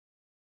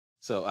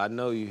So I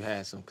know you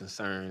had some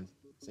concerns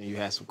and you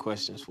had some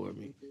questions for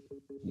me.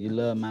 You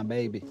love my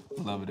baby.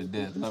 Love her to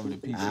death, love her to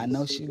pieces. I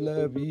know she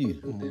love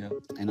you. Yeah.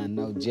 And I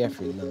know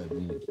Jeffrey love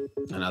you.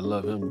 And I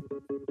love him.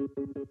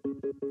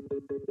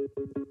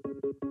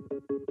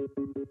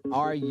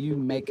 Are you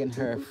making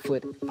her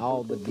foot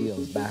all the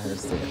bills by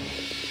herself?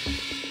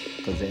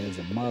 Because as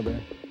a mother,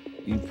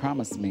 you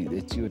promised me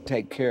that you would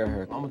take care of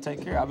her. I'm gonna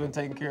take care. I've been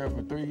taking care of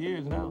her for 3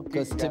 years now.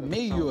 Because to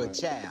me, you're a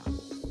child.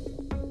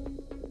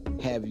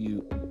 Have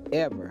you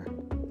ever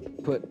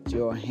put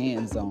your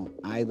hands on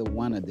either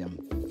one of them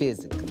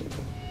physically?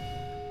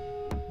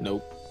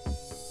 Nope.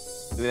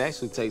 It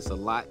actually takes a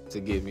lot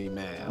to get me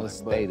mad. Well,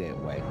 stay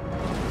that way.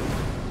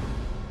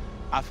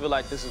 I feel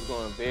like this is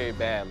going very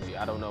badly.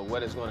 I don't know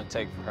what it's going to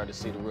take for her to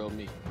see the real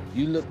me.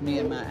 You look me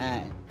in my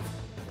eye,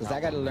 because I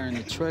got to learn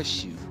to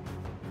trust you.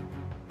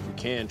 You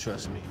can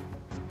trust me.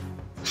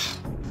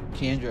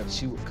 Kendra,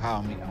 she would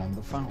call me on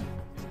the phone.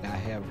 I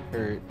have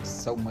heard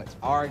so much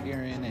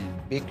arguing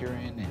and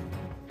bickering and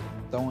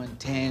throwing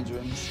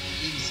tantrums.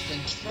 He's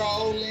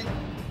controlling,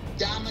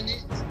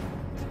 dominant,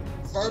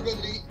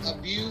 verbally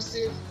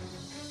abusive.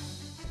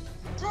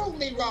 Prove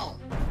me wrong.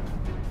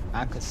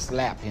 I could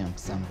slap him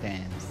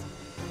sometimes.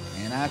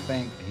 And I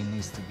think he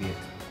needs to get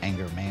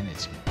anger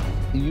management.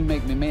 If you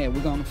make me mad,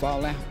 we're gonna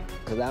fall out,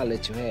 because I'll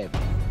let you have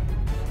it.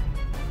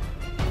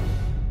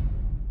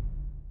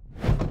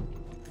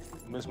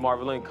 Miss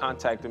Marvaline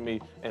contacted me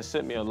and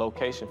sent me a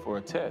location for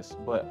a test,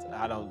 but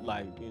I don't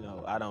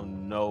I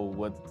don't know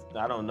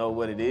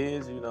what it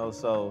is,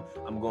 so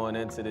I'm going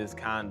into this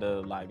kind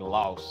of like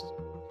lost.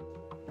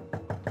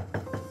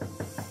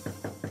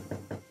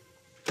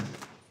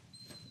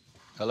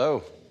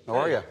 Hello, how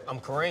are you? I'm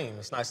Kareem,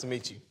 it's nice to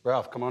meet you.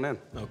 Ralph, come on in.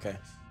 Okay.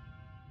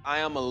 I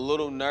am a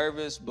little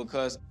nervous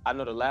because I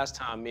know the last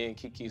time me and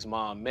Kee Kee's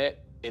mom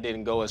met, it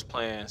didn't go as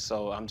planned,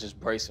 so I'm just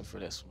bracing for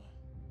this one.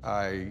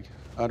 I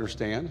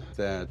understand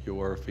that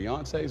your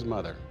fiance's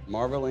mother,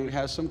 Marvaline,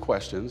 has some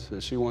questions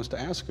that she wants to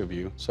ask of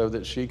you so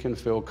that she can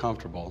feel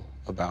comfortable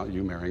about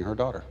you marrying her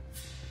daughter.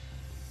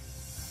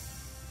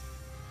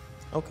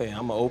 Okay,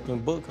 I'm an open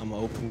book. I'm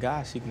an open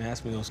guy. She can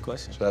ask me those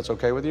questions. So that's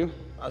okay with you?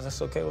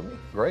 That's okay with me.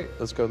 Great,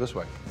 let's go this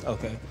way.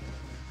 Okay.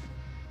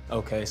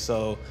 Okay,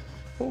 so,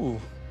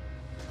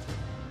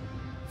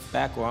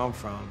 back where I'm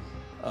from,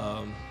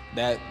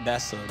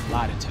 that's a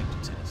lie detector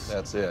test.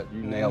 That's it,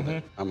 you nailed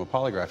it. I'm a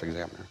polygraph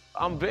examiner.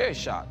 I'm very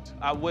shocked.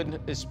 I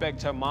wouldn't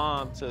expect her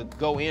mom to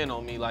go in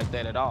on me like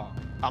that at all.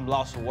 I'm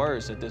lost for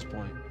words at this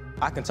point.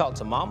 I can talk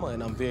to mama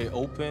and I'm very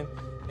open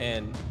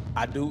and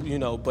I do,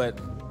 but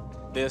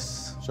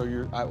this... So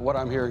what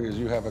I'm hearing is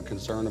you have a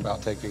concern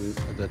about taking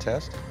the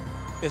test?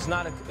 It's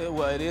not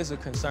well, it is a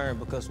concern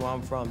because where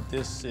I'm from,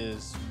 this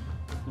is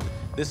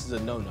a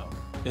no-no.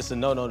 It's a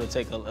no-no to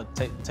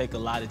take a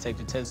lie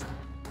detector test.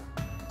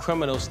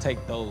 Criminals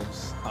take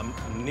those. I'm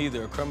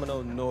neither a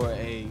criminal nor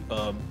a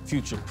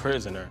future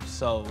prisoner,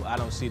 so I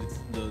don't see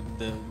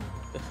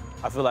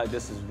I feel like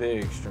this is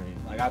very extreme.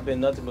 Like, I've been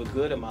nothing but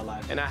good in my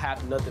life, and I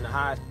have nothing to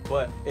hide,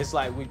 but it's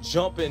like we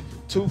jumping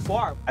too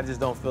far. I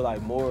just don't feel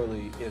like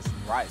morally it's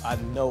right. I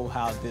know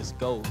how this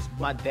goes.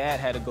 My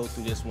dad had to go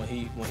through this when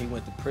he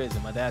went to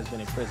prison. My dad's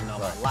been in prison all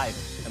my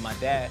life, and my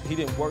dad, he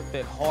didn't work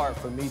that hard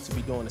for me to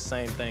be doing the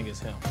same thing as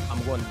him.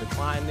 I'm going to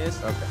decline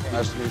this. Okay,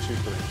 nice to meet you,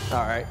 please.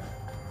 All right.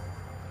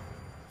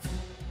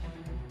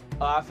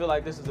 I feel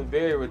like this is a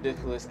very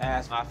ridiculous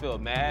ask. I feel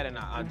mad and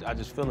I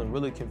just feeling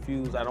really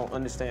confused. I don't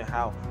understand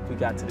how we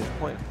got to this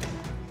point.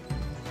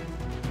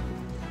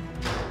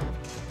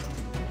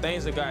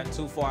 Things have gotten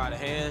too far out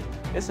of hand.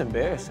 It's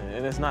embarrassing,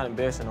 and it's not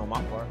embarrassing on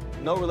my part.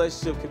 No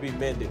relationship can be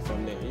mended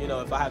from there.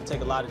 If I have to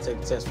take a lie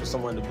detector test for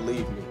someone to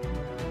believe me,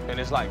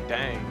 and it's like,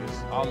 dang,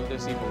 is all of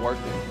this even worth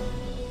it?